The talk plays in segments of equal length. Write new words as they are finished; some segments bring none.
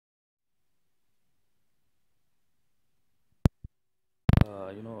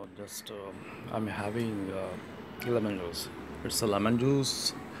Just I'm having lemon juice. It's a lemon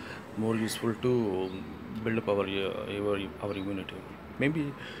juice more useful to build up our immunity.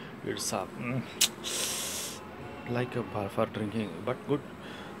 Maybe it's like a bar for drinking, but good.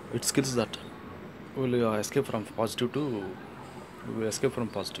 It skills that will escape from positive to we escape from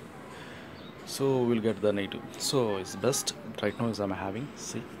positive. So we'll get the negative. So it's best right now is I'm having.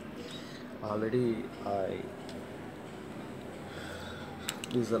 See, already I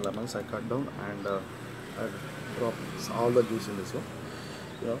these are lemons I cut down and I drop all the juice in this one.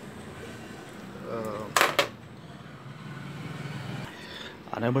 Yeah.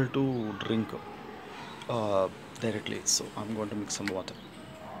 Unable to drink uh, directly, so I'm going to mix some water.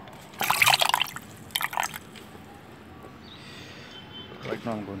 Right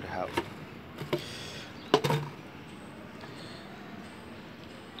now I'm going to have.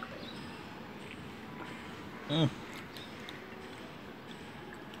 Mm.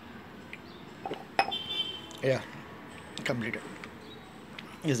 Yeah, completed.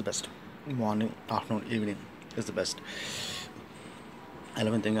 Is the best. Morning, afternoon, evening is the best.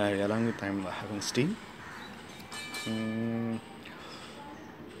 11th thing along with I'm having steam. Mm,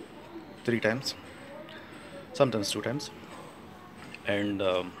 3 times, sometimes 2 times, and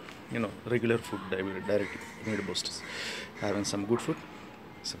regular food directly need boosts. Having some good food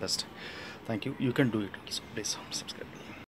is the best. Thank you. You can do it also. Please subscribe.